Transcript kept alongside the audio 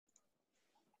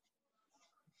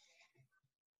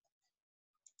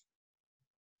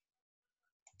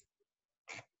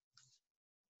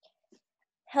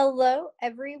Hello,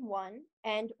 everyone,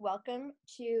 and welcome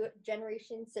to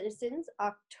Generation Citizens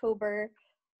October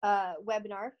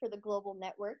webinar for the Global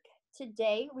Network.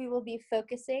 Today, we will be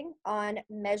focusing on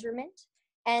measurement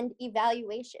and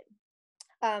evaluation.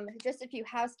 Just a few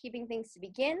housekeeping things to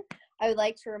begin. I would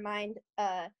like to remind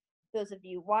those of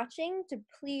you watching to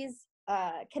please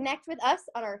connect with us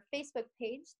on our Facebook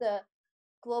page, the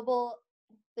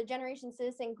Generation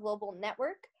Citizen Global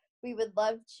Network. We would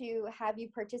love to have you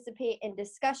participate in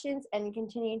discussions and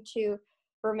continue to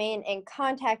remain in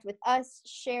contact with us,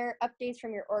 share updates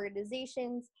from your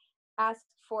organizations, ask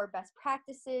for best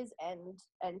practices,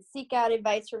 and seek out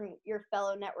advice from your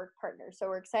fellow network partners. So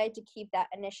we're excited to keep that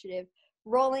initiative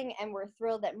rolling, and we're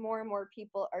thrilled that more and more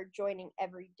people are joining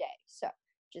every day. So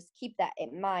just keep that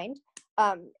in mind.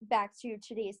 Back to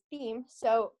today's theme.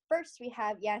 So first we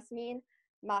have Yasmin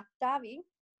Mahdavi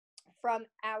from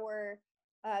our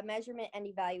measurement and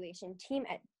evaluation team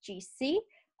at GC.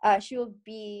 She will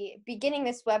be beginning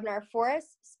this webinar for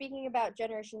us, speaking about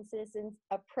Generation Citizens'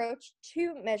 approach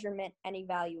to measurement and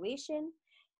evaluation.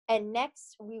 And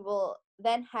next, we will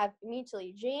then have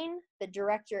Mitali Jain, the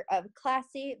director of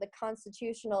CLASSI, the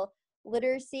Constitutional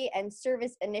Literacy and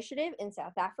Service Initiative in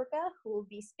South Africa, who will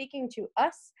be speaking to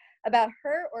us about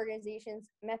her organization's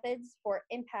methods for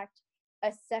impact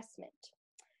assessment.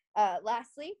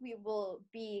 Lastly, we will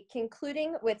be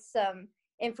concluding with some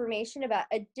information about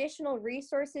additional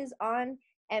resources on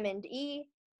M&E,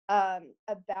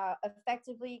 about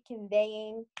effectively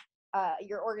conveying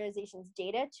your organization's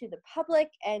data to the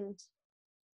public, and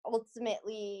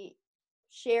ultimately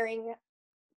sharing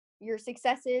your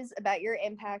successes about your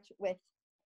impact with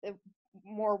the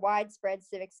more widespread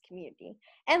civics community.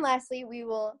 And lastly, we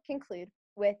will conclude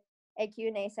with a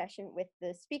Q&A session with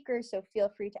the speakers, so feel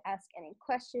free to ask any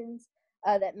questions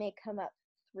that may come up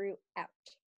throughout.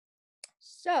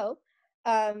 So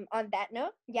on that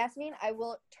note, Yasmin, I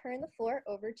will turn the floor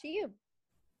over to you.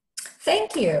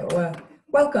 Thank you.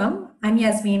 Welcome. I'm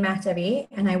Yasmin Mahdavi,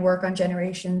 and I work on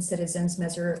Generation Citizens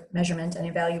measurement and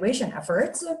evaluation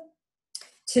efforts.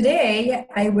 Today,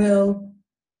 I will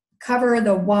cover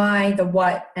the why, the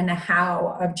what, and the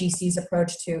how of GC's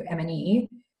approach to M&E.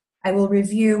 I will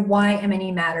review why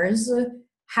M&E matters,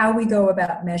 how we go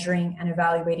about measuring and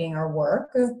evaluating our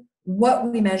work, what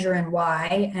we measure and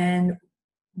why, and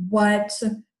what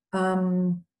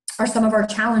are some of our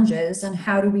challenges and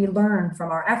how do we learn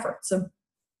from our efforts. And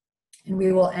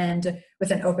we will end with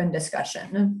an open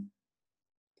discussion.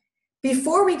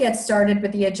 Before we get started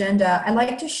with the agenda, I'd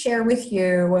like to share with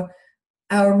you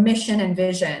our mission and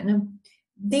vision.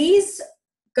 These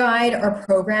guide our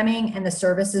programming and the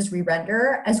services we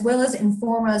render, as well as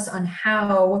inform us on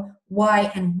how, why,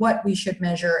 and what we should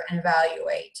measure and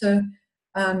evaluate.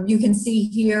 You can see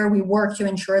here we work to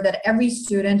ensure that every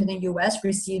student in the US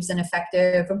receives an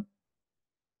effective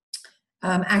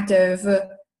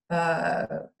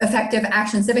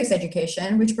action civics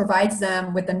education, which provides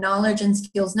them with the knowledge and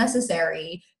skills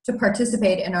necessary to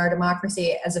participate in our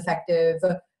democracy as effective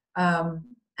and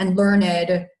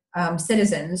learned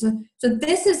citizens. So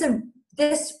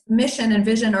this mission and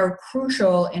vision are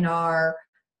crucial in our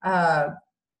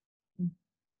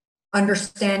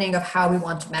understanding of how we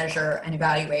want to measure and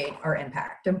evaluate our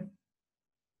impact.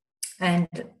 And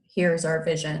here's our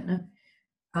vision,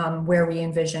 where we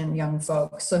envision young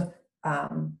folks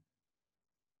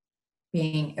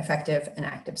being effective and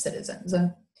active citizens.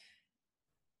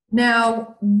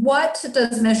 Now, why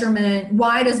does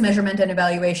measurement and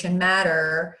evaluation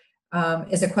matter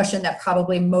is a question that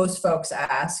probably most folks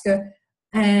ask.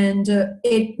 And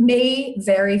it may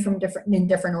vary in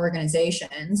different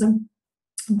organizations.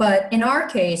 But in our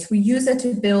case, we use it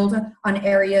to build on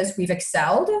areas we've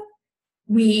excelled.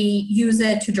 We use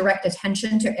it to direct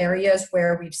attention to areas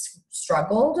where we've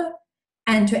struggled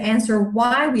and to answer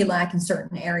why we lack in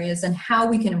certain areas and how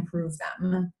we can improve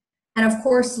them. And of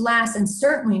course, last and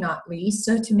certainly not least,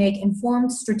 to make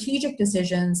informed strategic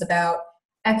decisions about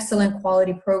excellent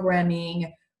quality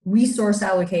programming, resource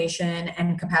allocation,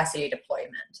 and capacity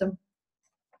deployment.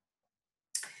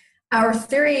 Our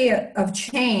theory of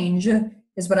change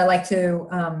is what I like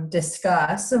to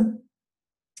discuss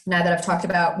now that I've talked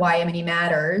about why M&E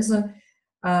matters.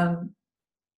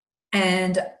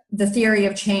 And the theory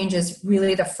of change is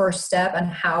really the first step on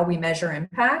how we measure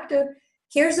impact.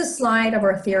 Here's a slide of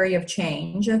our theory of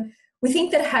change. We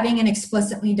think that having an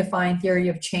explicitly defined theory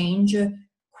of change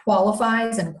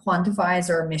qualifies and quantifies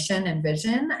our mission and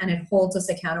vision, and it holds us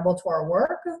accountable to our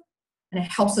work, and it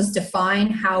helps us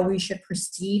define how we should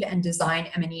proceed and design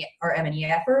our M&E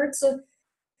efforts.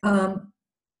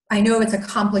 I know it's a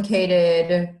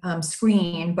complicated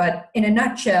screen, but in a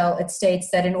nutshell, it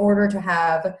states that in order to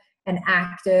have an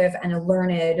active and a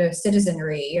learned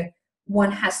citizenry,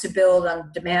 one has to build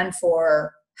on demand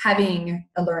for having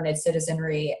a learned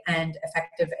citizenry and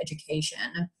effective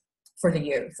education for the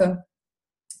youth. So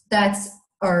that's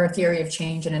our theory of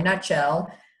change in a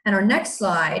nutshell. And our next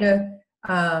slide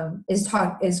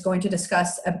is going to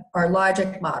discuss our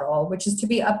logic model, which is to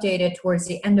be updated towards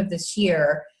the end of this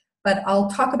year. But I'll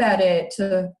talk about it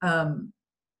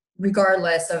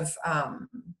regardless of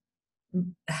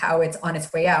how it's on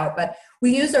its way out. But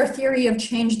we use our theory of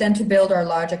change then to build our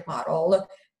logic model.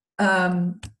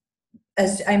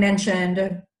 As I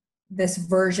mentioned, this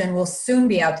version will soon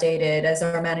be outdated as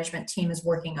our management team is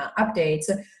working on updates.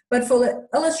 But for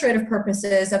illustrative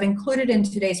purposes, I've included in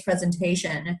today's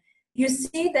presentation, you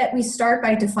see that we start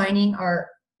by defining our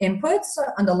inputs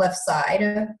on the left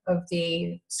side of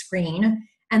the screen,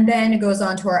 and then it goes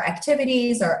on to our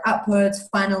activities, our outputs,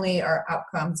 finally our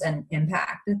outcomes and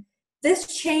impact. This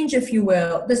chain, if you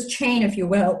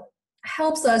will,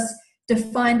 helps us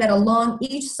define that along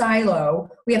each silo,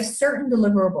 we have certain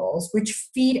deliverables which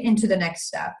feed into the next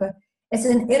step. It's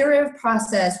an iterative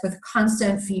process with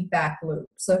constant feedback loops.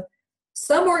 So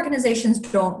some organizations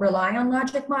don't rely on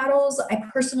logic models. I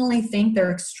personally think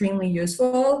they're extremely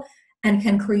useful and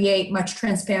can create much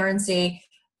transparency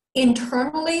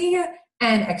internally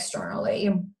and externally.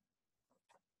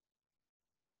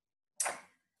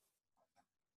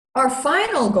 Our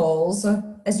final goals,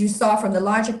 as you saw from the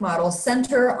logic model,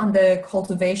 center on the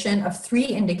cultivation of 3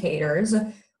 indicators,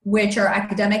 which our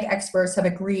academic experts have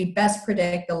agreed best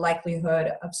predict the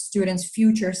likelihood of students'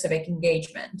 future civic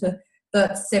engagement: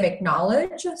 the civic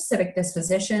knowledge, civic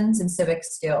dispositions, and civic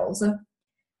skills.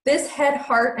 This head,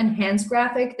 heart, and hands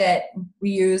graphic that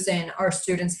we use in our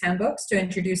students' handbooks to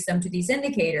introduce them to these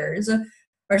indicators.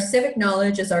 Our civic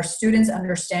knowledge is our students'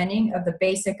 understanding of the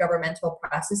basic governmental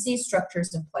processes,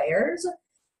 structures, and players.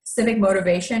 Civic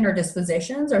motivation or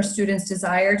dispositions are students'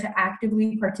 desire to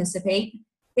actively participate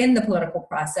in the political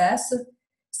process.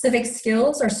 Civic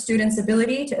skills are students'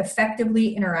 ability to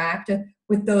effectively interact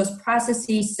with those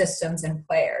processes, systems, and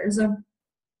players. And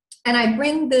I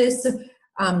bring this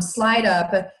slide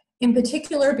up in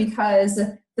particular because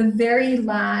the very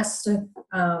last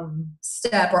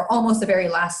step, or almost the very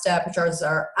last step, which is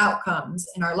our outcomes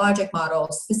in our logic model,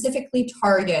 specifically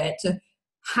target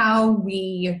how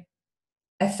we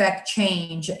affect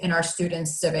change in our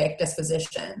students' civic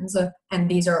dispositions. And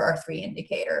these are our 3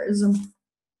 indicators.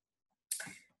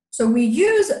 So we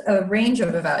use a range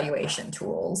of evaluation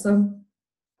tools.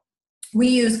 We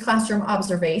use classroom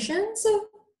observations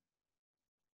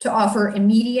to offer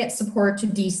immediate support to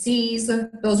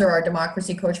DCs. Those are our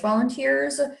democracy coach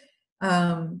volunteers,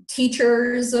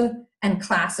 teachers, and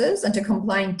classes, and to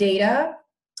combine data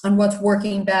on what's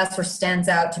working best or stands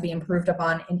out to be improved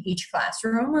upon in each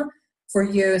classroom for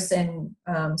use in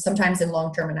sometimes in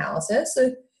long-term analysis.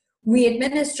 We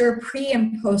administer pre-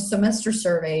 and post-semester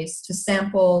surveys to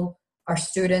sample our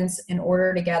students in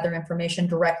order to gather information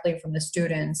directly from the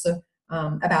students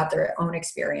about their own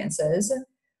experiences.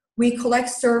 We collect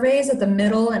surveys at the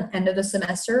middle and end of the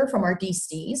semester from our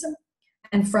DCs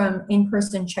and from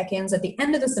in-person check-ins at the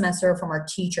end of the semester from our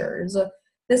teachers.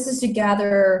 This is to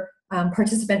gather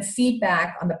participant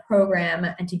feedback on the program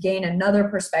and to gain another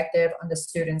perspective on the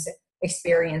students'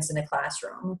 experience in the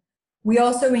classroom. We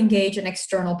also engage in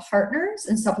external partners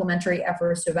in supplementary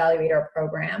efforts to evaluate our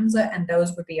programs, and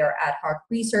those would be our ad hoc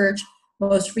research.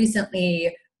 Most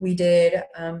recently, we did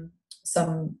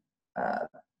some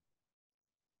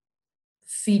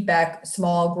feedback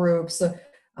small groups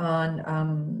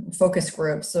on focus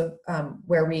groups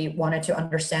where we wanted to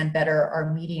understand better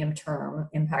our medium-term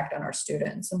impact on our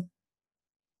students.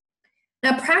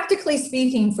 Now, practically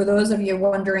speaking, for those of you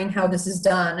wondering how this is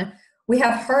done, we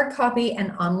have hard copy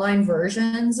and online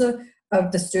versions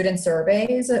of the student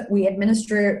surveys. We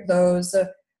administer those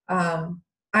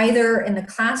either in the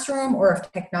classroom, or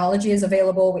if technology is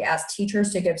available, we ask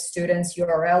teachers to give students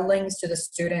URL links to the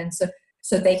students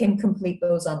so they can complete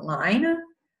those online.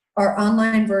 Our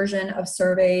online version of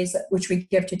surveys, which we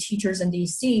give to teachers and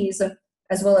DCs,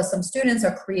 as well as some students,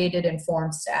 are created in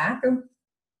FormStack.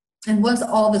 And once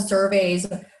all the surveys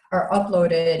are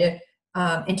uploaded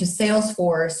into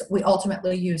Salesforce, we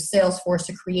ultimately use Salesforce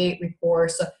to create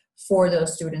reports for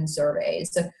those student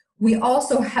surveys. We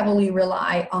also heavily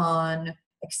rely on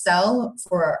Excel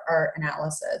for our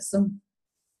analysis.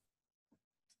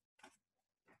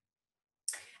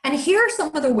 And here are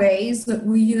some of the ways that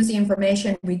we use the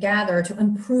information we gather to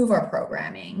improve our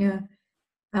programming.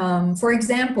 For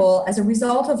example, as a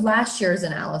result of last year's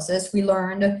analysis, we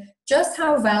learned just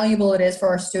how valuable it is for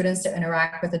our students to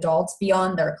interact with adults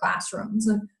beyond their classrooms.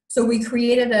 So we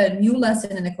created a new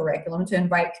lesson in the curriculum to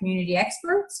invite community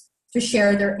experts to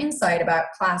share their insight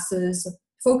about classes'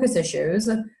 focus issues,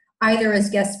 either as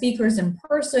guest speakers in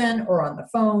person or on the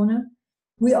phone.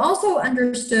 We also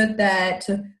understood that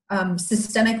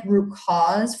systemic root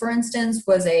cause, for instance,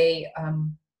 was a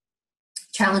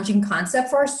challenging concept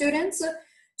for our students.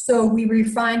 So we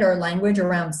refined our language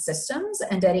around systems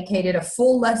and dedicated a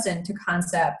full lesson to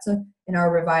concepts in our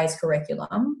revised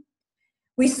curriculum.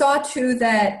 We saw too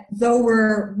that though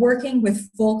we're working with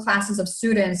full classes of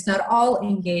students, not all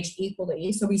engaged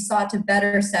equally. So we sought to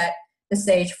better set the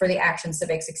stage for the action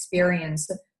civics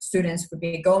experience students would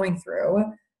be going through.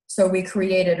 So we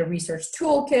created a research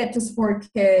toolkit to support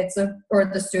kids or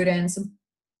the students,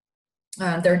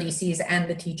 their DCs and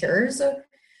the teachers.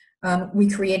 We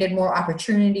created more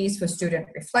opportunities for student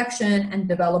reflection and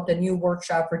developed a new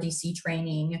workshop for DC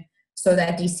training so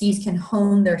that DCs can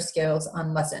hone their skills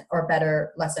on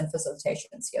better lesson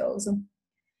facilitation skills.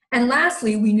 And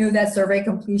lastly, we knew that survey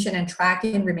completion and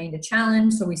tracking remained a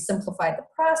challenge, so we simplified the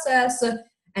process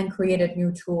and created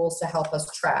new tools to help us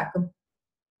track.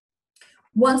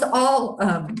 Once all,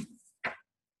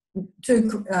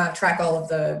 track all of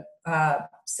the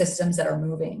systems that are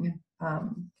moving.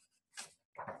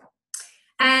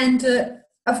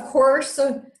 Of course,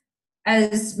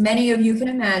 as many of you can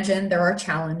imagine, there are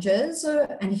challenges,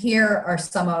 and here are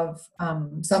some of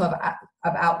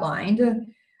outlined.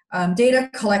 Data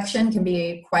collection can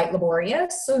be quite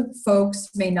laborious. Folks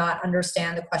may not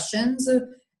understand the questions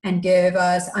and give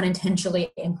us unintentionally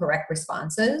incorrect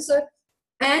responses,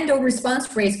 and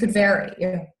response rates could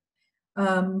vary.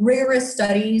 Rigorous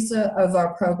studies of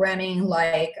our programming,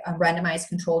 like randomized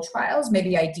control trials, may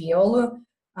be ideal.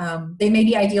 They may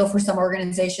be ideal for some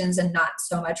organizations and not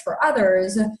so much for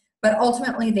others, but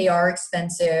ultimately they are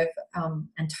expensive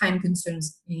and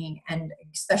time-consuming, and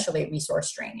especially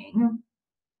resource draining.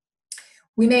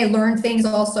 We may learn things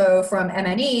also from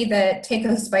MNE that take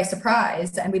us by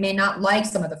surprise, and we may not like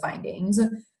some of the findings,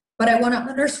 but I want to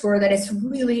underscore that it's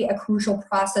really a crucial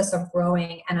process of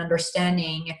growing and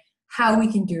understanding how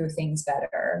we can do things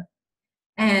better.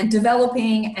 And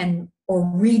developing or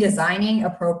redesigning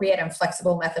appropriate and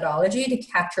flexible methodology to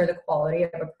capture the quality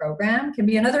of a program can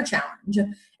be another challenge,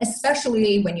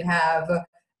 especially when you have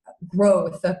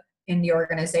growth in the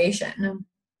organization.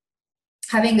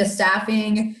 Having the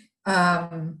staffing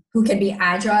who can be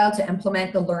agile to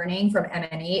implement the learning from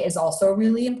MNE is also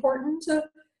really important.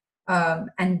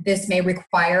 And this may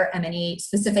require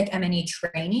specific MNE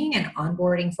training and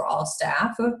onboarding for all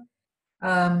staff.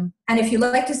 And if you'd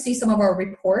like to see some of our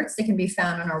reports, they can be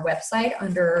found on our website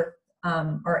under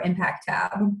our Impact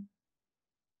tab.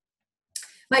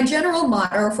 My general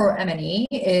motto for MNE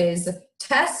is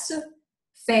test,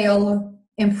 fail,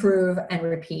 improve, and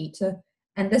repeat.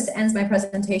 And this ends my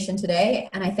presentation today,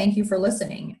 and I thank you for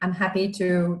listening. I'm happy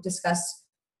to discuss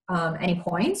any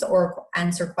points or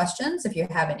answer questions if you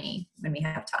have any when we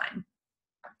have time.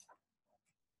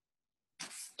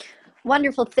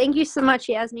 Wonderful. Thank you so much,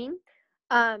 Yasmin.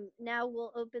 Now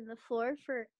we'll open the floor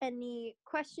for any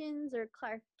questions or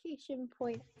clarification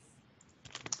points.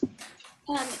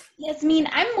 Yasmin,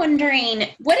 I'm wondering,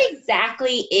 what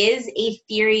exactly is a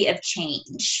theory of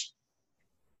change?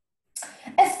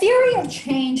 A theory of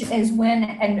change is when,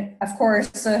 and of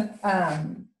course,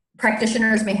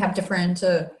 practitioners may have different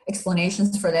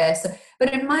explanations for this,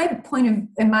 but in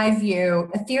my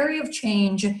view, a theory of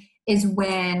change is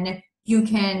when you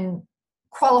can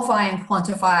qualify and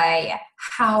quantify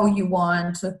how you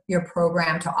want your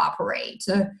program to operate.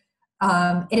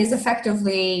 It is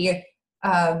effectively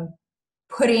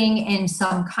putting in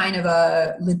some kind of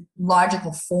a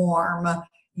logical form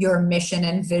your mission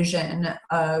and vision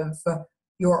of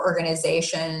your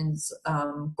organization's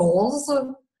goals,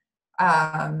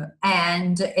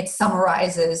 and it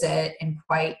summarizes it in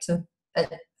quite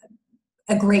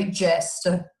a great gist.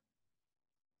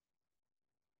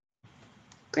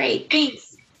 Great,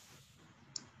 thanks.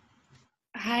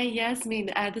 Hi, Yasmin.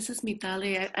 This is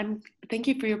Mitali. Thank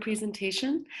you for your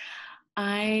presentation.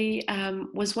 I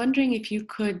was wondering if you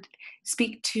could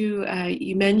speak to,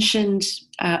 you mentioned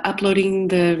uploading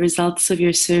the results of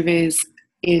your surveys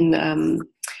in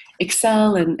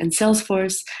Excel and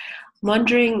Salesforce. I'm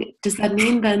wondering, does that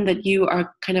mean then that you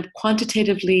are kind of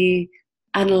quantitatively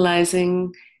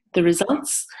analyzing the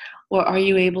results, or are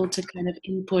you able to kind of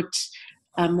input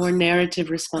more narrative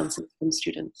responses from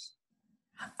students?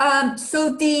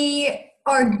 So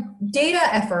our data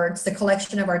efforts, the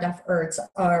collection of our efforts,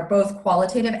 are both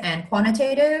qualitative and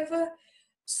quantitative.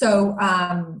 So,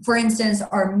 for instance,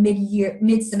 our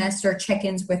mid-semester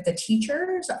check-ins with the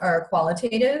teachers are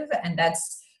qualitative, and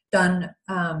that's done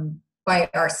by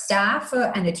our staff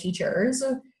and the teachers.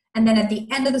 And then at the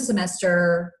end of the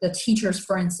semester, the teachers,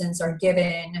 for instance, are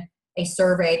given a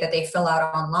survey that they fill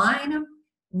out online.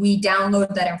 We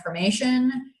download that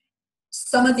information.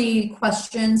 Some of the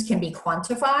questions can be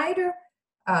quantified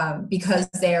because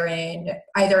they're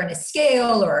either in a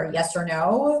scale or yes or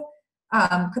no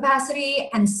capacity,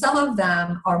 and some of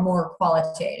them are more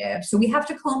qualitative. So we have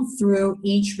to comb through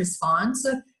each response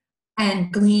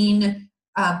and glean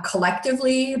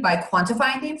collectively by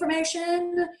quantifying the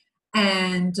information,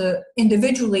 and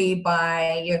individually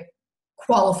by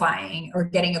qualifying or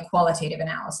getting a qualitative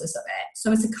analysis of it.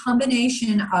 So it's a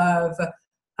combination of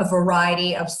a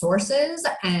variety of sources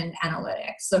and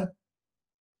analytics. So,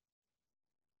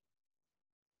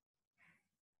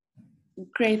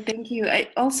 great, thank you. I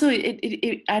also,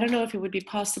 I don't know if it would be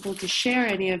possible to share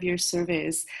any of your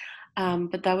surveys,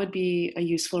 but that would be a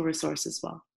useful resource as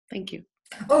well. Thank you.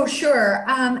 Oh, sure.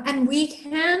 And we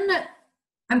can,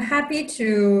 I'm happy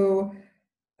to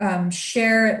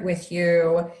share it with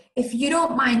you. If you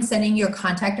don't mind sending your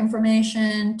contact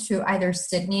information to either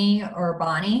Sydney or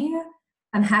Bonnie,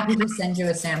 I'm happy to send you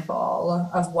a sample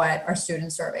of what our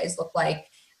student surveys look like.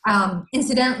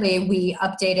 Incidentally, we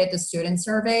updated the student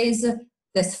surveys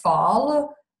this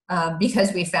fall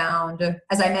because we found,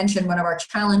 as I mentioned, one of our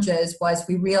challenges was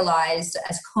we realized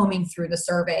as combing through the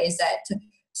surveys that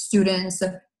students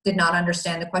did not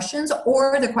understand the questions,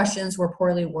 or the questions were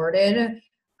poorly worded.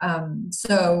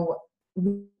 So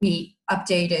we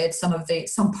updated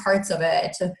some parts of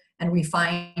it and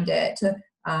refined it to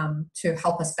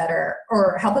help us better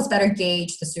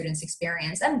gauge the students'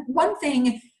 experience. And one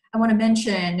thing I want to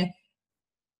mention,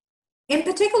 in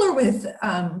particular with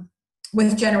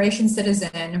Generation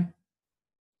Citizen,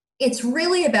 it's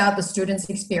really about the students'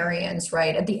 experience,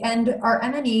 right? At the end, our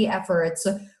M&E efforts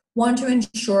want to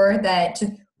ensure that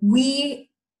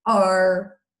we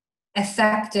are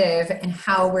effective in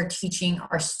how we're teaching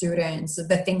our students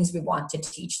the things we want to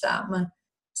teach them.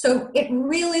 So it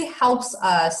really helps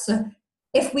us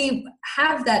if we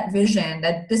have that vision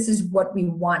that this is what we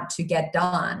want to get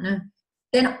done,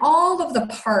 then all of the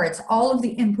parts, all of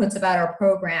the inputs about our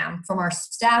program, from our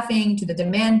staffing to the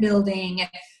demand building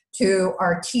to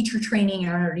our teacher training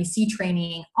and our RDC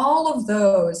training, all of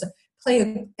those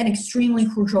play an extremely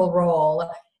crucial role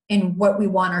in what we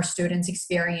want our students'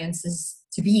 experiences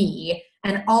to be,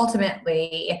 and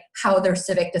ultimately how their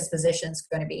civic disposition is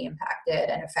going to be impacted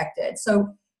and affected.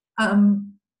 So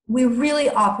we really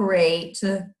operate,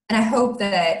 and I hope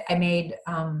that I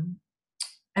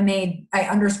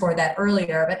underscored that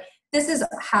earlier, but this is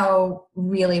how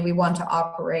really we want to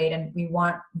operate, and we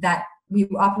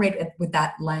operate with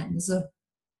that lens.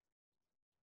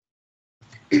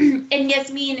 And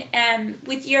Yasmin,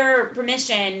 with your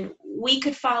permission, we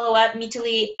could follow up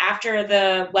immediately after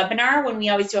the webinar when we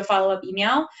always do a follow-up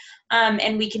email,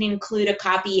 and we can include a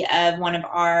copy of one of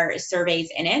our surveys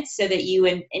in it so that you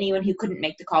and anyone who couldn't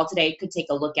make the call today could take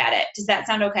a look at it. Does that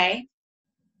sound okay?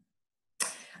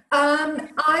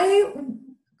 I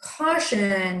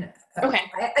caution, okay.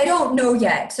 I don't know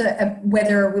yet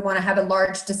whether we want to have a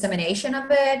large dissemination of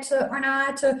it or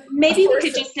not. Maybe we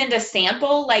could just send a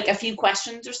sample, like a few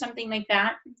questions or something like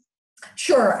that.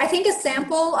 Sure. I think a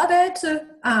sample of it to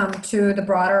the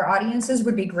broader audiences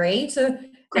would be great. And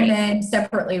then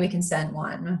separately we can send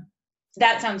one.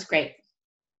 That sounds great.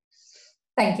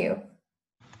 Thank you.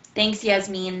 Thanks,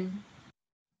 Yasmin.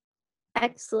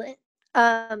 Excellent.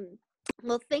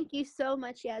 Well, thank you so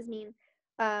much, Yasmin.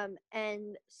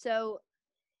 And so,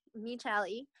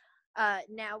 Mitali,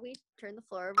 now we turn the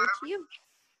floor over to you.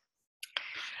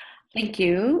 Thank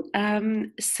you.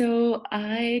 So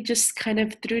I just kind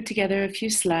of threw together a few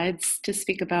slides to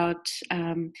speak about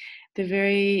the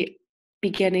very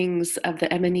beginnings of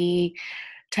the M&E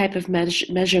type of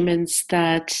measurements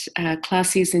that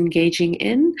CLASSE is engaging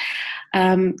in.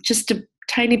 Just a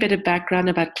tiny bit of background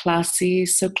about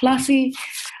CLASSE. So CLASSE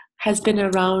has been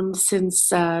around since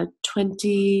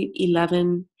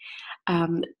 2011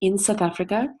 in South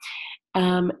Africa.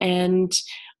 And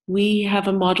we have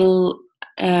a model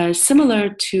similar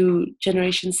to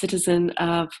Generation Citizen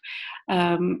of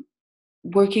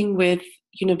working with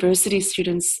university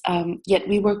students, yet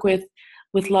we work with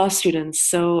law students.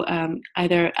 So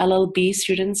either LLB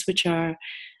students, which are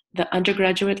the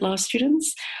undergraduate law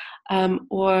students,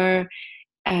 or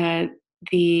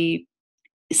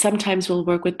sometimes we'll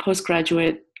work with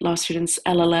postgraduate law students,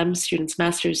 LLM students,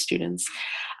 master's students.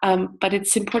 But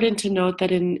it's important to note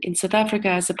that in South Africa,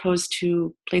 as opposed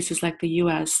to places like the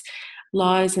US,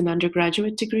 law is an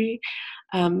undergraduate degree.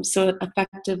 So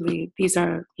effectively, these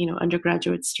are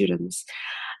undergraduate students.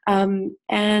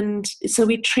 And so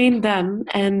we train them,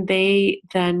 and they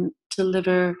then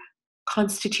deliver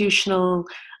constitutional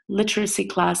literacy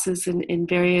classes in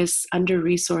various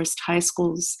under-resourced high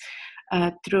schools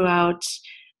throughout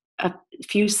a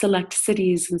few select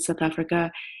cities in South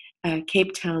Africa,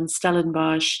 Cape Town,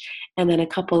 Stellenbosch, and then a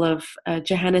couple of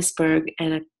Johannesburg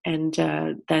and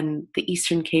then the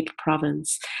Eastern Cape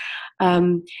province.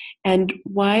 And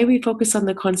why we focus on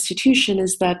the Constitution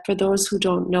is that, for those who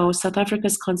don't know, South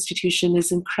Africa's Constitution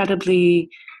is incredibly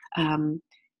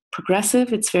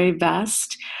progressive. It's very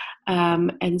vast.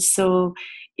 And so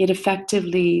it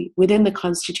effectively, within the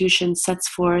Constitution, sets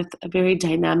forth a very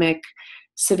dynamic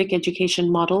civic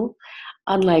education model,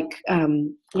 unlike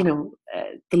the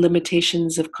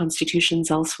limitations of constitutions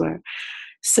elsewhere.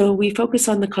 So we focus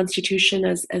on the Constitution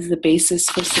as the basis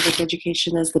for civic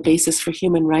education, as the basis for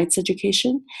human rights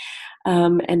education,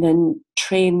 and then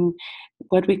train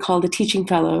what we call the teaching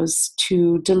fellows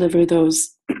to deliver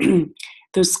those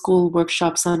those school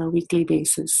workshops on a weekly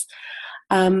basis.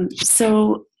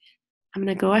 So I'm going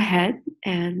to go ahead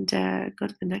and go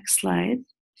to the next slide.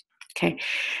 Okay,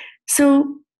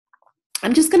 so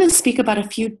I'm just going to speak about a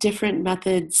few different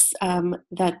methods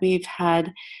that we've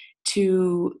had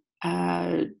to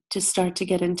start to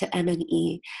get into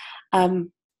M&E.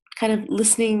 Kind of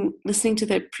listening to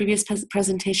the previous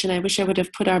presentation, I wish I would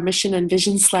have put our mission and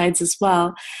vision slides as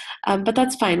well, but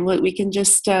that's fine. We can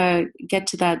just get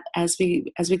to that as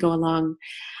we go along.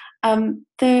 I'm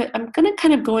going to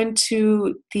kind of go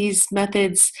into these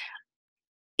methods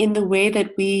in the way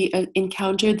that we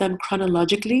encountered them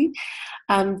chronologically,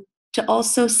 to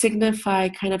also signify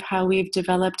kind of how we've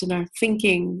developed in our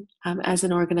thinking as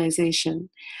an organization.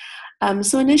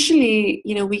 So initially,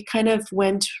 we kind of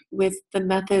went with the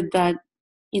method that,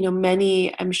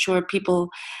 many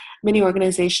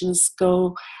organizations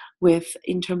go with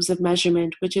in terms of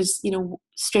measurement, which is,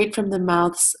 straight from the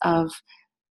mouths of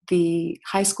the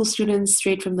high school students,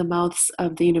 straight from the mouths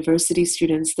of the university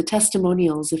students, the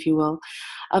testimonials, if you will,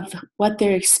 of what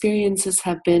their experiences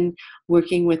have been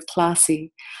working with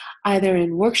CLASSI, either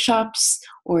in workshops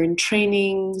or in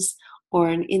trainings or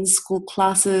in in-school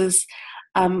classes.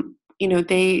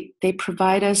 They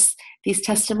provide us these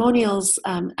testimonials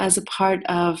as a part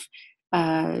of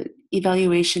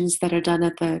evaluations that are done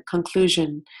at the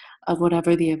conclusion of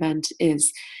whatever the event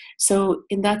is. So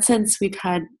in that sense, we've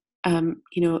had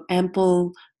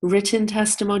ample written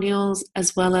testimonials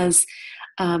as well as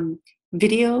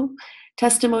video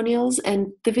testimonials,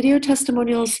 and the video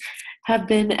testimonials have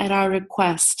been at our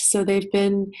request. So they've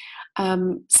been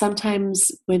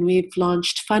sometimes when we've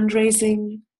launched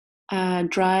fundraising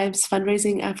drives,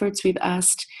 fundraising efforts, we've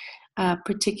asked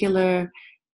particular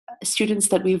students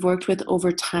that we've worked with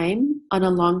over time on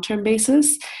a long-term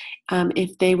basis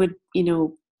if they would,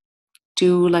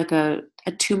 do like a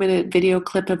 2-minute video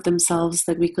clip of themselves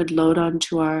that we could load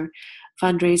onto our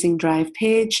fundraising drive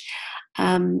page.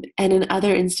 And in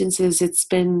other instances, it's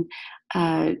been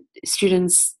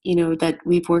students, that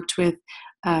we've worked with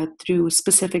through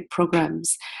specific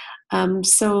programs.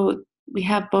 So we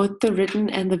have both the written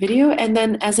and the video. And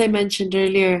then, as I mentioned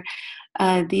earlier,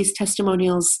 these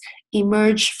testimonials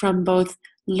emerge from both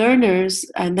learners,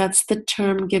 and that's the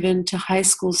term given to high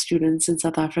school students in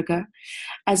South Africa,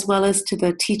 as well as to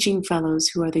the teaching fellows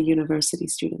who are the university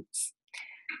students.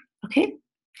 Okay.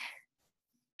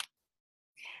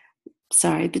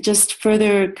 Sorry, just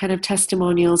further kind of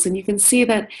testimonials. And you can see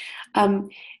that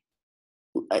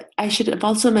I should have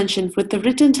also mentioned with the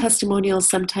written testimonials,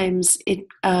 sometimes it,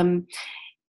 the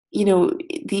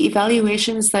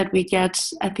evaluations that we get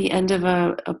at the end of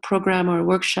a program or a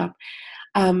workshop,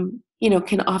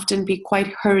 can often be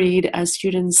quite hurried as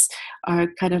students are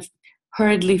kind of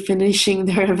hurriedly finishing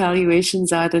their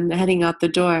evaluations out and heading out the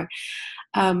door.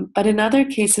 But in other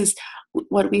cases,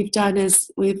 what we've done is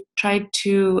we've tried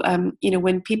to,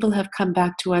 when people have come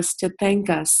back to us to thank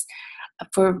us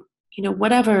for,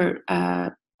 whatever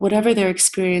their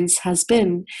experience has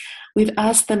been, we've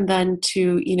asked them then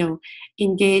to,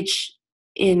 engage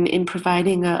in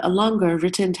providing a longer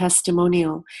written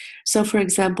testimonial. So, for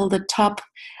example, the top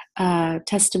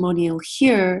testimonial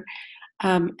here,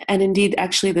 and indeed,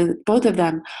 actually, both of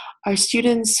them are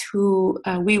students who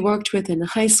we worked with in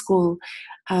high school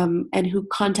and who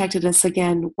contacted us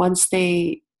again once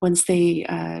they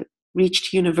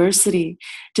reached university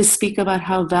to speak about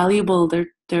how valuable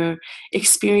their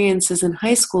experiences in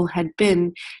high school had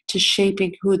been to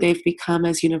shaping who they've become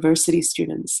as university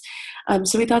students.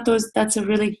 So we thought that's a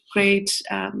really great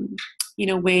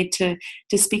way to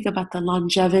speak about the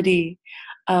longevity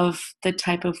of the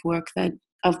type of work that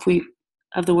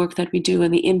of the work that we do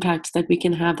and the impact that we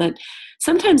can have that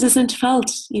sometimes isn't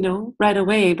felt, right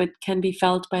away, but can be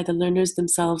felt by the learners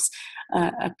themselves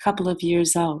a couple of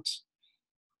years out.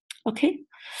 Okay.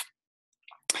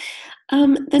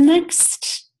 The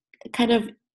next kind of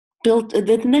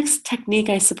the next technique,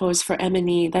 I suppose, for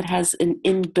M&E that has an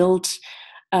inbuilt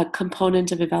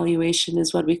component of evaluation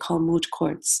is what we call moot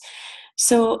courts.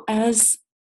 So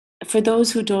for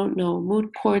those who don't know,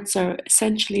 moot courts are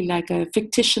essentially like a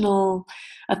fictitious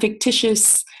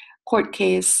court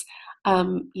case,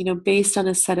 based on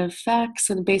a set of facts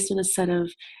and based on a set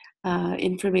of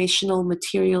informational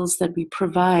materials that we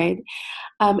provide.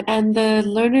 And the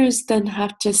learners then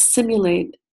have to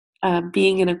simulate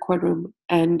being in a courtroom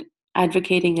and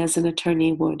advocating as an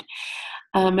attorney would.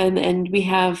 And we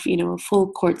have,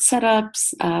 full court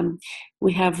setups.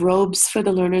 We have robes for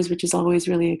the learners, which is always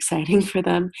really exciting for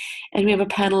them. And we have a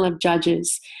panel of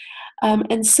judges.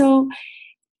 And so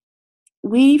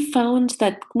we found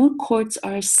that moot courts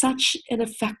are such an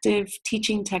effective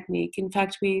teaching technique. In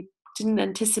fact, we didn't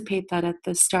anticipate that at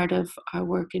the start of our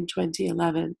work in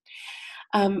 2011.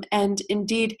 And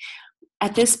indeed,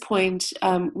 at this point,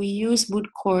 we use moot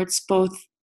courts both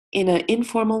in an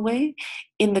informal way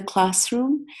in the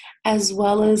classroom, as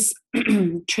well as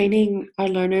training our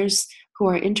learners who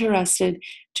are interested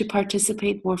to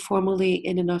participate more formally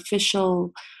in an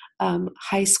official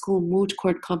high school moot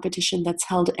court competition that's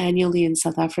held annually in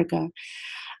South Africa.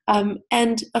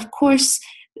 And of course,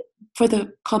 for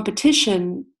the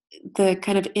competition, the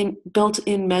kind of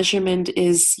built-in measurement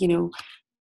is,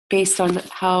 based on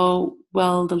how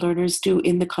well the learners do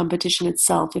in the competition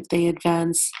itself, if they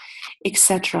advance,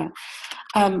 etc.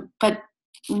 But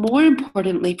more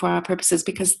importantly for our purposes,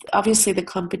 because obviously the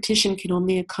competition can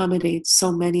only accommodate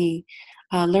so many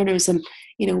learners, and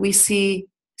we see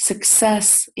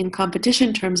success in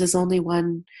competition terms as only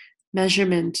one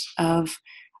measurement of,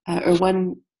 or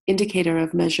one indicator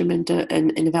of measurement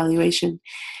and evaluation.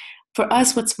 For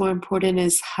us, what's more important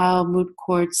is how moot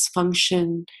courts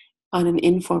function on an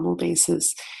informal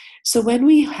basis. So when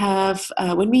we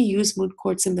use moot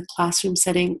courts in the classroom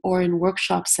setting or in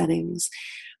workshop settings,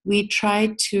 we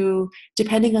try to,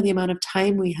 depending on the amount of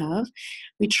time we have,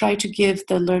 we try to give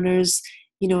the learners,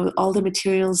 all the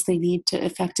materials they need to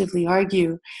effectively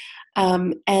argue.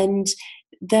 And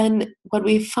then what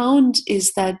we found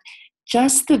is that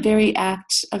just the very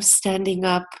act of standing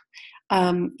up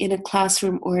in a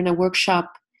classroom or in a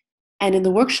workshop, and in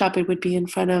the workshop it would be in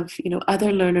front of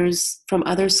other learners from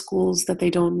other schools that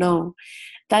they don't know.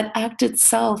 That act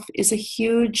itself is a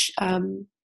huge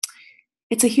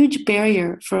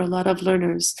barrier for a lot of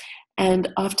learners,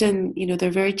 and often they're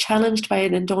very challenged by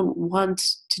it and don't want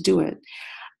to do it.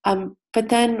 But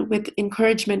then with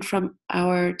encouragement from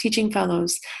our teaching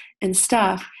fellows and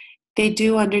staff, they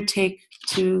do undertake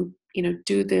to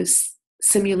do this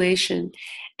simulation.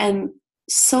 And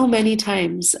so many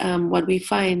times what we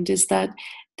find is that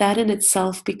in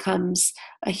itself becomes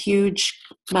a huge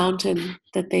mountain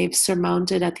that they've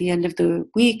surmounted at the end of the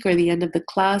week or the end of the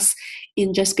class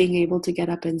in just being able to get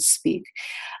up and speak.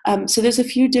 So there's a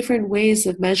few different ways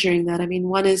of measuring that. I mean,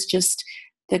 one is just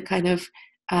the kind of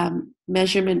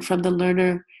measurement from the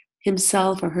learner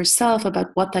himself or herself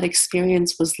about what that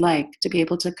experience was like, to be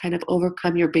able to kind of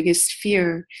overcome your biggest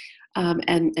fear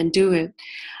and do it.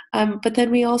 But then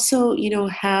we also,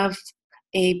 have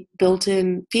a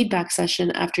built-in feedback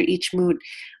session after each moot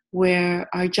where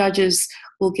our judges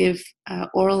will give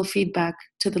oral feedback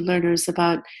to the learners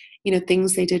about,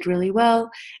 things they did really well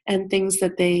and things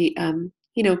that they,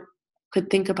 could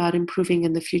think about improving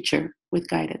in the future with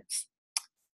guidance.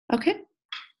 Okay.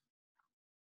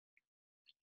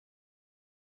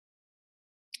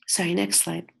 Sorry, next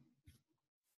slide.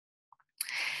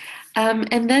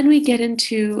 And then we get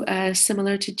into,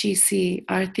 similar to GC,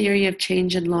 our theory of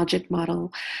change and logic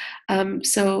model.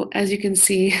 So as you can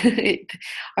see,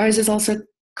 ours is also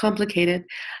complicated,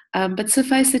 but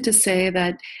suffice it to say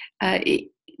that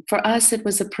for us, it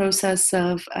was a process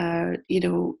of,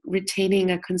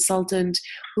 retaining a consultant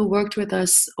who worked with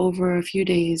us over a few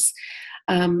days,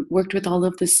 worked with all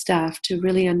of the staff to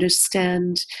really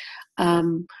understand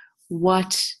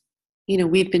what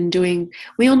we've been doing.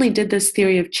 We only did this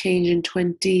theory of change in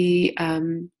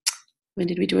when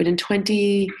did we do it?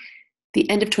 The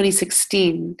end of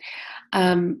 2016.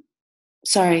 The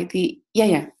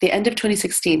end of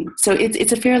 2016. So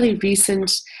it's a fairly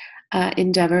recent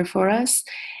endeavor for us.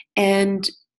 And,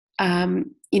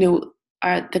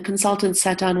 the consultant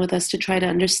sat down with us to try to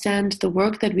understand the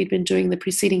work that we'd been doing the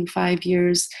preceding 5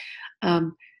 years,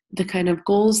 the kind of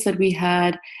goals that we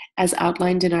had as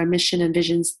outlined in our mission and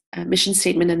visions, mission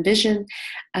statement and vision,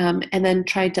 and then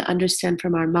tried to understand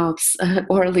from our mouths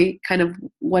orally kind of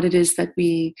what it is that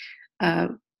we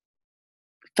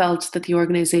felt that the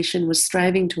organization was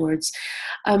striving towards.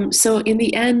 So in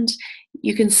the end,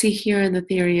 you can see here in the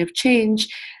theory of change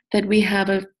that we have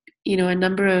a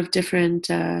number of different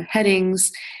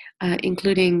headings,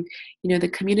 including the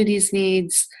community's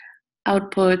needs,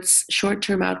 outputs,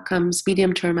 short-term outcomes,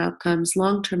 medium-term outcomes,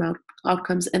 long-term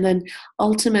outcomes, and then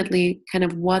ultimately kind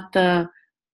of what the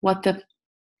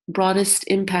broadest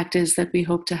impact is that we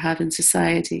hope to have in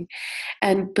society.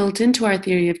 And built into our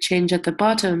theory of change at the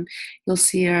bottom, you'll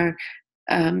see our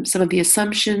some of the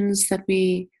assumptions that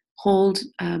we hold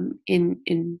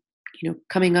in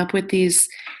coming up with these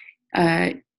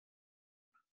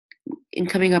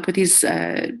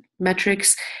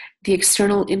metrics, the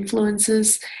external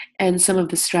influences, and some of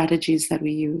the strategies that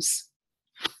we use.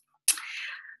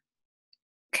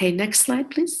 Okay, next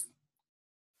slide, please.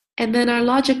 And then our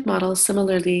logic model,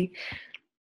 similarly,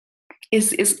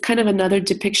 is kind of another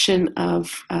depiction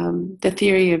of the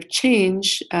theory of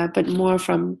change, but more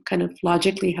from kind of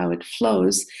logically how it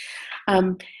flows.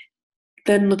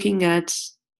 Then looking at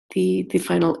the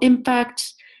final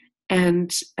impact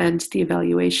and the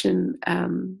evaluation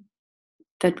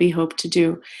that we hope to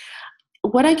do.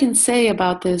 What I can say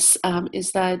about this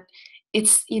is that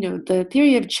it's, the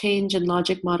theory of change and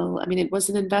logic model, I mean, it was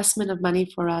an investment of money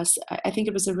for us. I think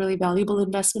it was a really valuable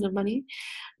investment of money,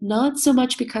 not so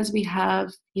much because we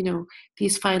have,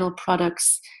 these final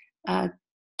products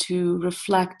to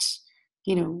reflect,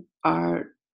 our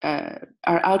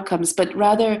outcomes, but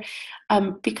rather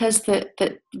because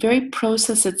the very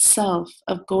process itself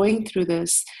of going through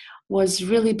this was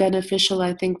really beneficial,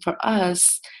 I think, for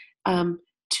us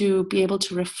to be able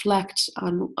to reflect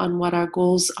on what our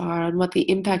goals are and what the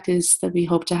impact is that we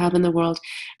hope to have in the world,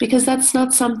 because that's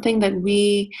not something that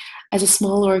we as a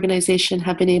small organization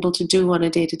have been able to do on a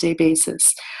day-to-day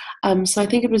basis. So I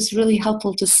think it was really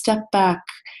helpful to step back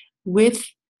with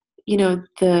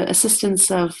the assistance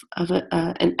of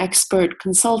an expert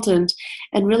consultant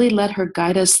and really let her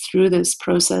guide us through this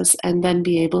process, and then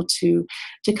be able to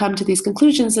come to these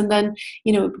conclusions, and then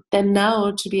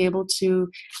now to be able to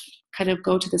kind of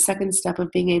go to the second step of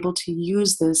being able to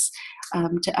use this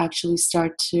to actually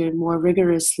start to more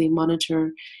rigorously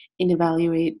monitor and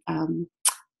evaluate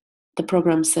the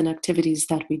programs and activities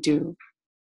that we do.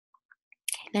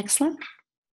 Okay, next slide.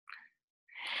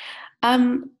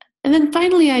 And then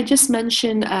finally, I just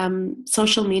mentioned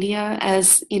social media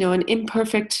as an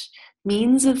imperfect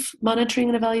means of monitoring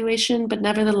and evaluation, but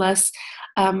nevertheless,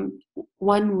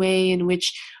 one way in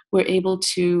which we're able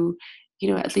to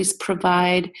at least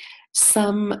provide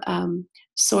some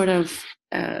sort of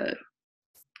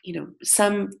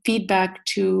some feedback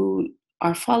to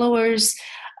our followers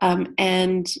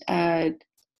and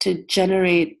to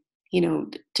generate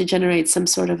some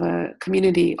sort of a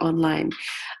community online.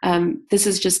 This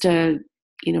is just a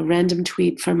random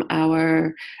tweet from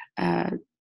our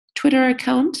Twitter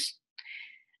account.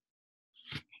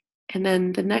 And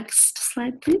then the next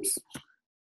slide, please.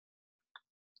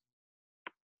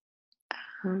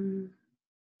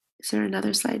 Is there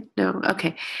another slide? No.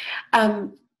 Okay.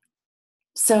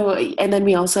 So, and then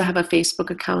we also have a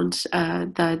Facebook account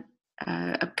a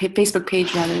Facebook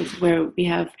page rather, where we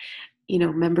have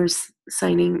members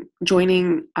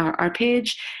joining our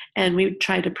page, and we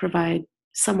try to provide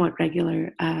somewhat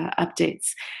regular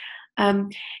updates.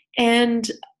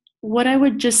 And what I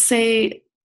would just say,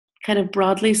 kind of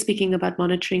broadly speaking about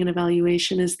monitoring and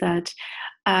evaluation, is that,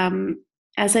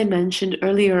 as I mentioned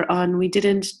earlier on, we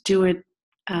didn't do it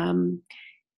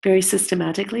very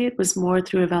systematically. It was more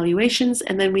through evaluations,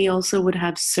 and then we also would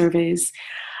have surveys.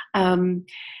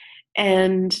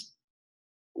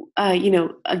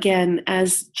 Again,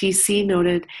 as GC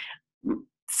noted,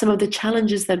 some of the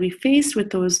challenges that we faced with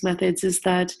those methods is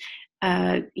that,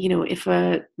 if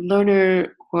a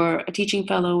learner or a teaching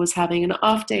fellow was having an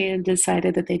off day and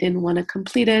decided that they didn't want to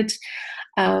complete it,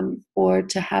 or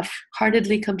to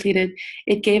half-heartedly complete it,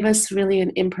 it gave us really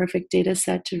an imperfect data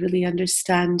set to really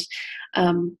understand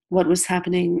what was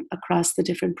happening across the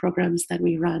different programs that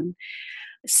we run.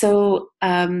 So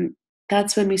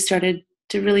that's when we started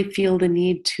to really feel the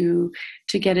need to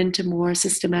get into more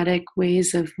systematic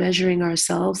ways of measuring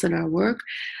ourselves and our work,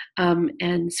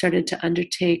 and started to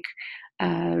undertake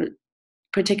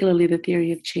particularly the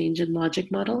theory of change and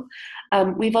logic model.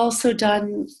 We've also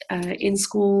done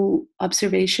in-school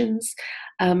observations,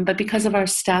 but because of our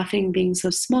staffing being so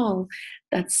small,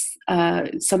 that's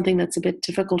something that's a bit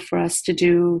difficult for us to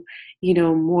do,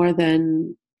 more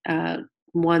than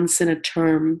once in a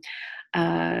term.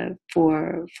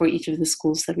 for each of the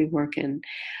schools that we work in.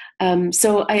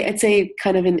 So I'd say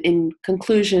kind of in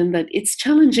conclusion that it's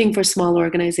challenging for small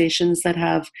organizations that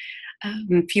have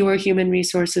fewer human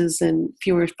resources and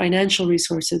fewer financial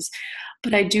resources.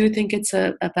 But I do think it's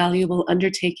a valuable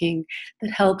undertaking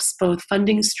that helps both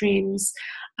funding streams,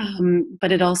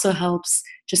 but it also helps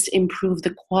just improve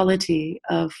the quality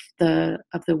of the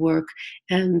work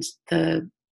and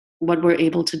what we're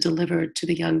able to deliver to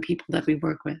the young people that we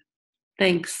work with.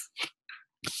 Thanks.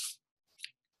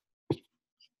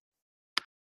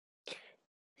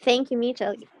 Thank you,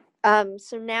 Mitali.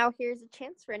 So now here's a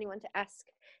chance for anyone to ask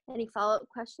any follow-up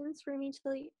questions for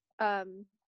Mitali.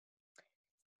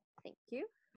 Thank you.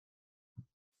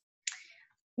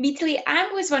 Mitali,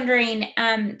 I was wondering,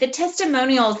 the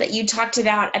testimonials that you talked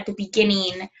about at the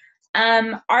beginning,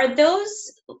 are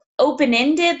those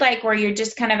open-ended, like where you're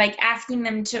just kind of like asking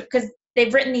them to, because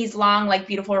they've written these long, like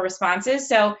beautiful responses.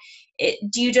 So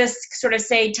do you just sort of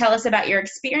say, tell us about your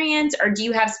experience, or do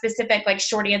you have specific like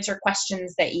short answer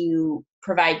questions that you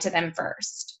provide to them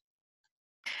first?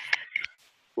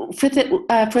 For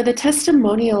the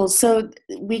testimonials, so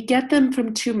we get them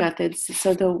from two methods.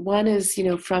 So the one is,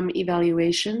 from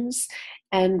evaluations,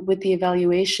 and with the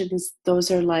evaluations, those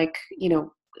are like,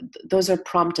 those are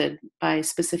prompted by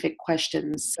specific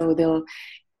questions. So they'll,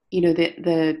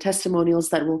 the testimonials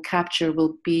that we'll capture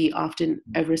will be often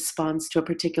a response to a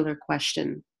particular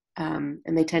question,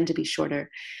 and they tend to be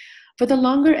shorter. For the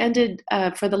longer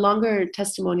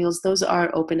testimonials, those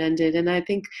are open-ended, and I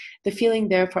think the feeling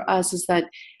there for us is that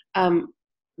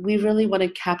we really want to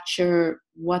capture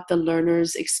what the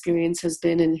learner's experience has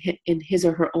been in his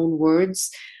or her own words,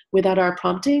 without our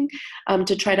prompting,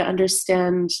 to try to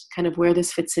understand kind of where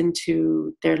this fits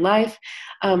into their life,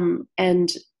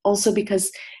 and also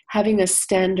because having a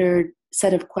standard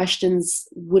set of questions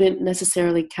wouldn't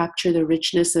necessarily capture the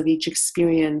richness of each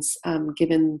experience,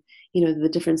 given the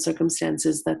different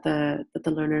circumstances that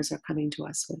the learners are coming to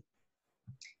us with.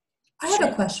 I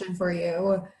have a question for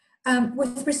you.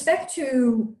 With respect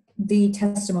to the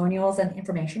testimonials and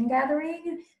information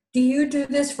gathering, do you do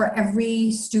this for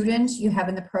every student you have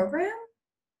in the program?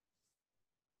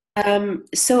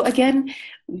 So again,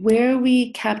 where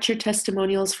we capture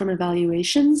testimonials from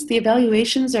evaluations, the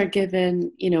evaluations are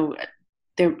given,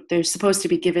 they're supposed to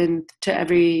be given to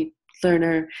every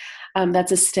learner.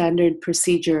 That's a standard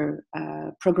procedure,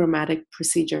 programmatic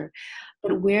procedure.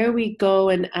 But where we go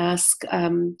and ask,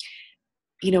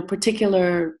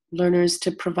 particular learners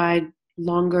to provide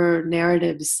longer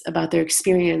narratives about their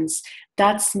experience,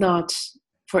 that's not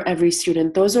for every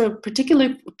student. Those are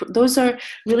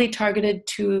really targeted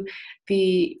to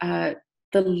the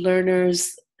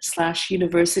learners /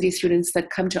 university students that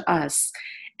come to us,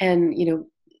 and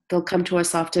they'll come to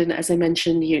us often, as I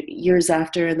mentioned, years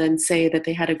after, and then say that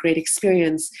they had a great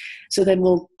experience. So then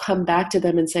we'll come back to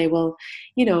them and say, well,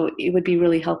 it would be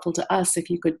really helpful to us if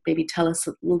you could maybe tell us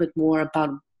a little bit more about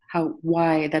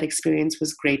why that experience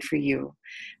was great for you.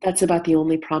 That's about the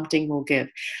only prompting we'll give.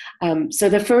 So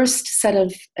the first set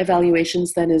of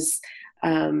evaluations then is,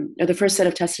 or the first set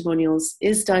of testimonials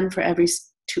is done for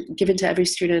given to every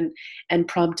student and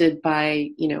prompted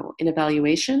by, an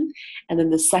evaluation. And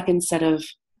then the second set of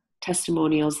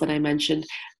testimonials that I mentioned,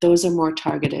 those are more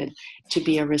targeted to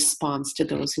be a response to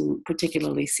those who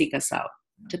particularly seek us out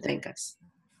to thank us.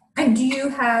 And do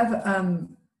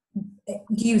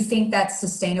you think that's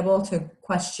sustainable to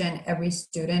question every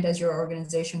student as your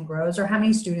organization grows, or how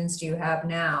many students do you have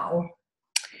now?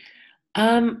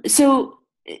 So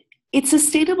it's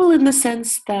sustainable in the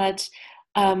sense that,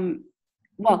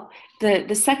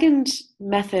 the second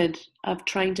method of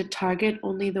trying to target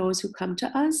only those who come to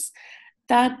us,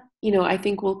 that, I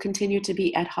think will continue to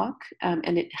be ad hoc,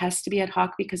 and it has to be ad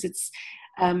hoc because it's,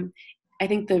 I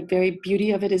think the very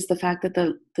beauty of it is the fact that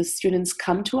the students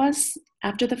come to us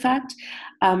after the fact.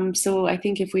 So I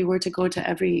think if we were to go to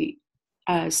every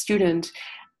student,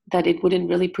 that it wouldn't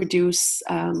really produce,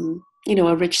 a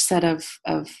rich set of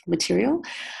material.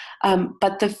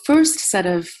 But the first set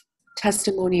of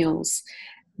testimonials,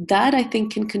 that I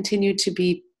think can continue to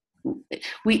be,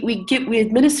 we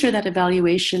administer that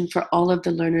evaluation for all of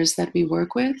the learners that we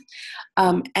work with,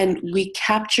 and we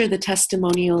capture the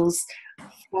testimonials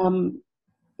from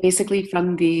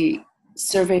the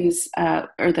surveys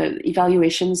or the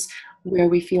evaluations where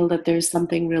we feel that there's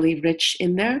something really rich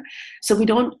in there. So we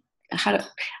don't, sorry,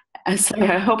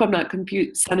 I hope I'm not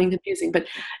sounding confusing, but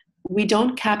we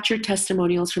don't capture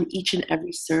testimonials from each and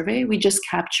every survey. We just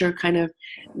capture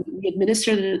we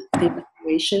administer the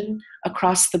evaluation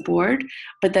across the board,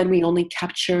 but then we only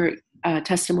capture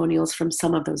testimonials from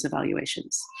some of those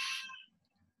evaluations.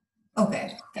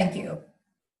 Okay, thank you.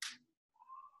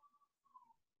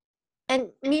 And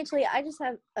Mitali, I just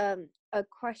have a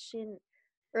question.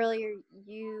 Earlier,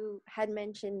 you had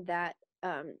mentioned that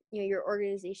your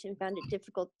organization found it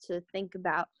difficult to think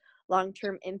about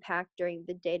long-term impact during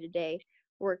the day-to-day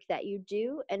work that you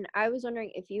do. And I was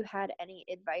wondering if you had any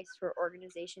advice for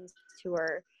organizations who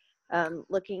are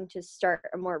looking to start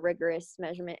a more rigorous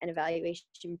measurement and evaluation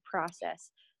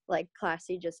process like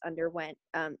Classy just underwent.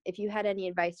 If you had any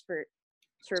advice for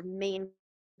sort of main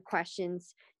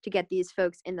questions to get these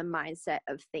folks in the mindset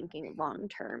of thinking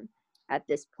long-term at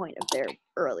this point of their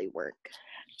early work.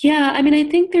 Yeah, I mean, I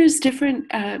think there's different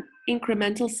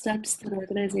incremental steps that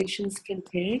organizations can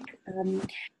take.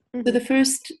 So the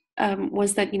first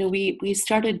was that, we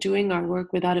started doing our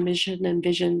work without a mission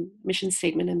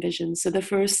statement and vision. So the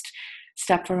first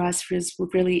step for us was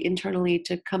really internally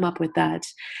to come up with that.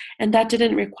 And that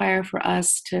didn't require for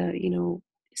us to,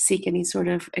 seek any sort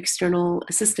of external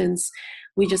assistance.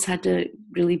 We just had to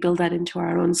really build that into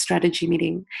our own strategy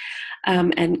meeting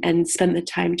and spend the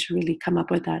time to really come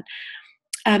up with that.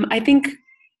 I think,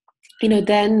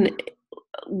 then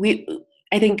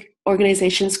I think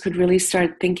organizations could really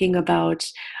start thinking about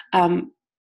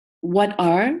what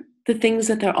are the things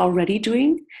that they're already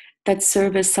doing that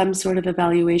serve as some sort of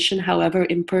evaluation, however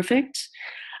imperfect,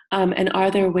 and are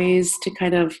there ways to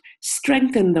kind of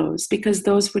strengthen those? Because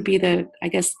those would be I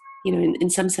guess, in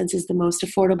some senses, the most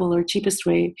affordable or cheapest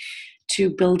way to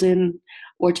build in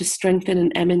or to strengthen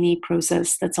an M&E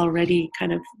process that's already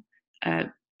kind of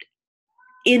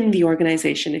in the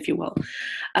organization, if you will.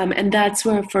 And that's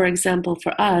where, for example,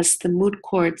 for us, the moot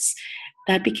courts,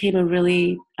 that became a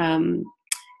really,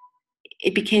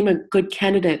 it became a good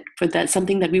candidate for that,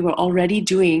 something that we were already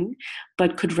doing,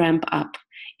 but could ramp up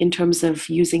in terms of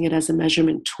using it as a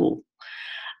measurement tool.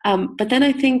 But then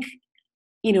I think,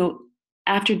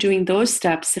 after doing those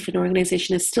steps, if an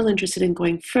organization is still interested in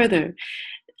going further,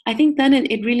 I think then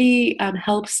it really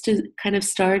helps to kind of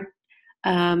start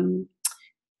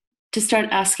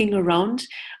asking around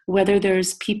whether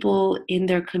there's people in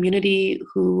their community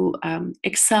who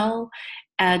excel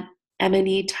at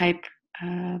M&E type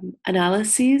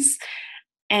analyses.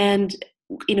 And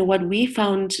what we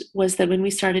found was that when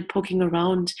we started poking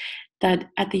around, that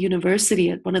at the university,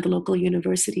 at one of the local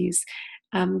universities,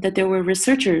 that there were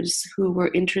researchers who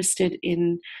were interested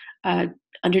in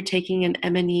undertaking an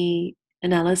M&E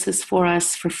analysis for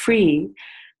us for free,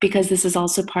 because this is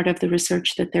also part of the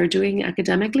research that they're doing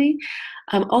academically.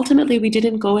 Ultimately, we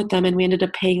didn't go with them and we ended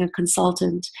up paying a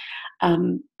consultant,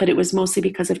 but it was mostly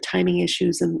because of timing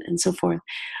issues and so forth.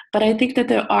 But I think that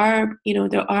there are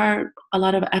a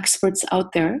lot of experts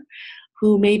out there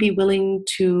who may be willing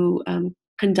to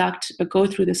conduct or go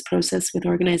through this process with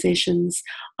organizations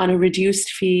on a reduced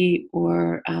fee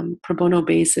or pro bono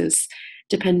basis,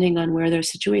 depending on where they're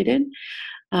situated.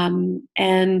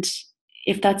 And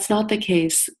if that's not the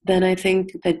case, then I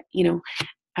think that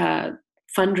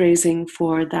fundraising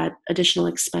for that additional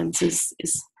expense is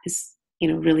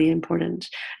really important.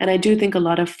 And I do think a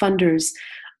lot of funders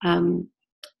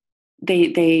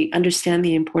they understand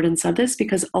the importance of this,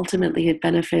 because ultimately it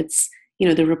benefits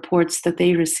the reports that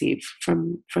they receive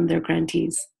from their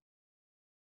grantees.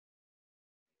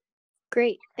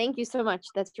 Great, thank you so much.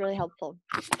 That's really helpful.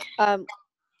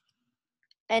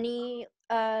 Any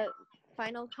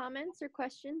final comments or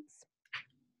questions?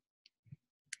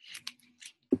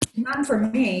 None for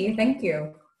me, thank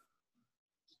you.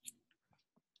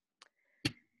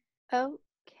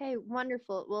 Okay,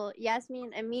 wonderful. Well,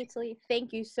 Yasmin and Mitali,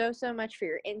 thank you so much for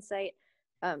your insight.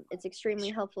 It's extremely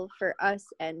helpful for us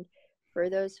and for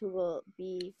those who will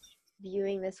be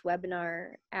viewing this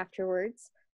webinar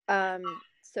afterwards.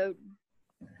 So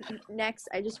next,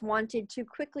 I just wanted to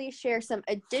quickly share some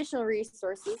additional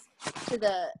resources to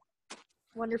the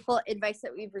wonderful advice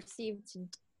that we've received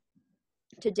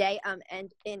today.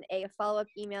 And in a follow-up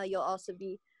email, you'll also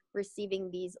be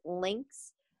receiving these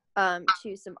links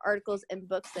to some articles and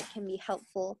books that can be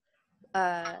helpful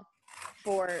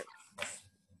for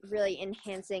really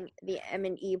enhancing the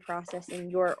M&E process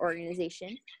in your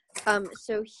organization.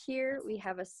 So here we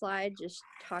have a slide just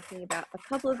talking about a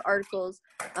couple of articles.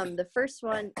 The first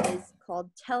one is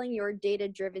called Telling Your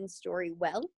Data-Driven Story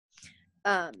Well.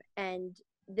 And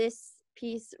this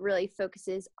piece really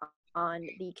focuses on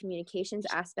the communications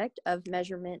aspect of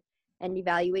measurement and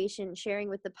evaluation, sharing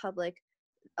with the public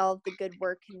all of the good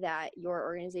work that your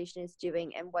organization is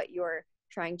doing and what you're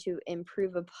trying to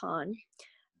improve upon.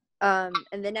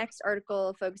 And the next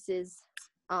article focuses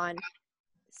on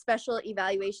special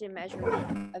evaluation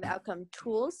measurement of outcome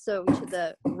tools. So to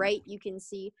the right, you can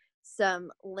see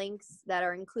some links that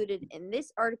are included in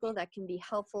this article that can be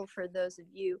helpful for those of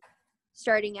you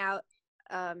starting out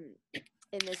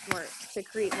in this more, to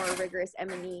create more rigorous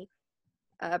M&E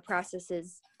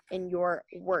processes in your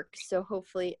work. So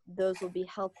hopefully those will be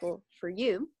helpful for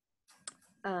you.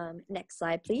 Next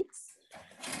slide, please.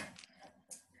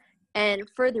 And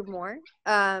furthermore,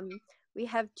 we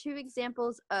have 2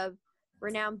 examples of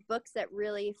renowned books that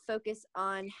really focus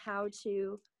on how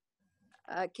to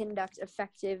conduct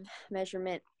effective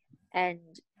measurement and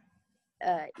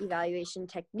evaluation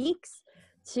techniques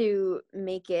to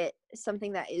make it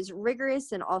something that is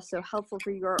rigorous and also helpful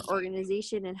for your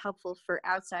organization and helpful for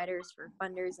outsiders, for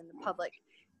funders, and the public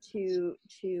to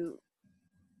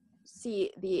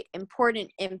see the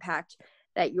important impact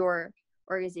that your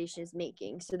organization is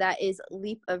making. So that is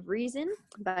Leap of Reason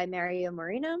by Mario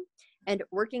Moreno and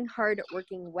Working Hard,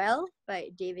 Working Well by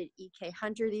David E.K.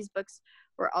 Hunter. These books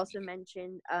were also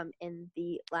mentioned in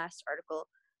the last article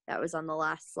that was on the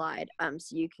last slide.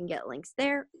 So you can get links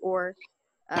there, or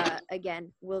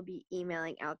again, we'll be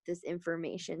emailing out this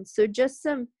information. So just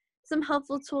some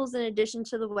helpful tools in addition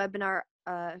to the webinar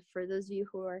for those of you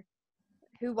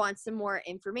who want some more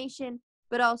information,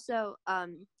 but also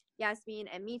Yasmin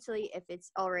and Mitali, if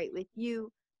it's all right with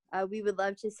you, we would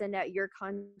love to send out your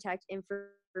contact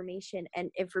information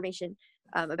and information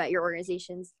about your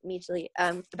organizations, Mitali,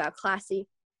 about Classy,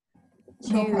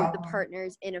 to the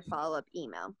partners in a follow-up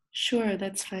email. Sure,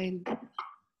 that's fine.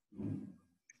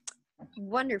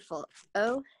 Wonderful.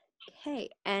 Okay,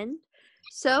 and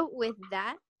so with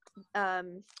that,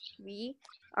 we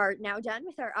are now done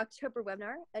with our October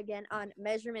webinar, again on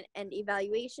measurement and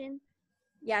evaluation.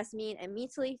 Yasmin and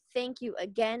Mitali, thank you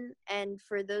again. And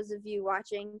for those of you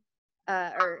watching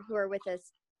or who are with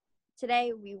us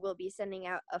today, we will be sending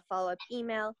out a follow-up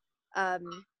email.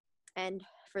 And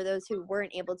for those who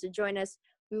weren't able to join us,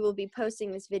 we will be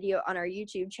posting this video on our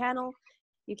YouTube channel.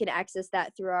 You can access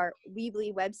that through our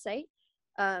Weebly website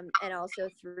and also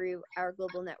through our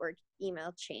Global Network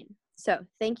email chain. So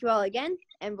thank you all again,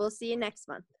 and we'll see you next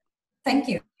month. Thank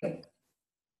you.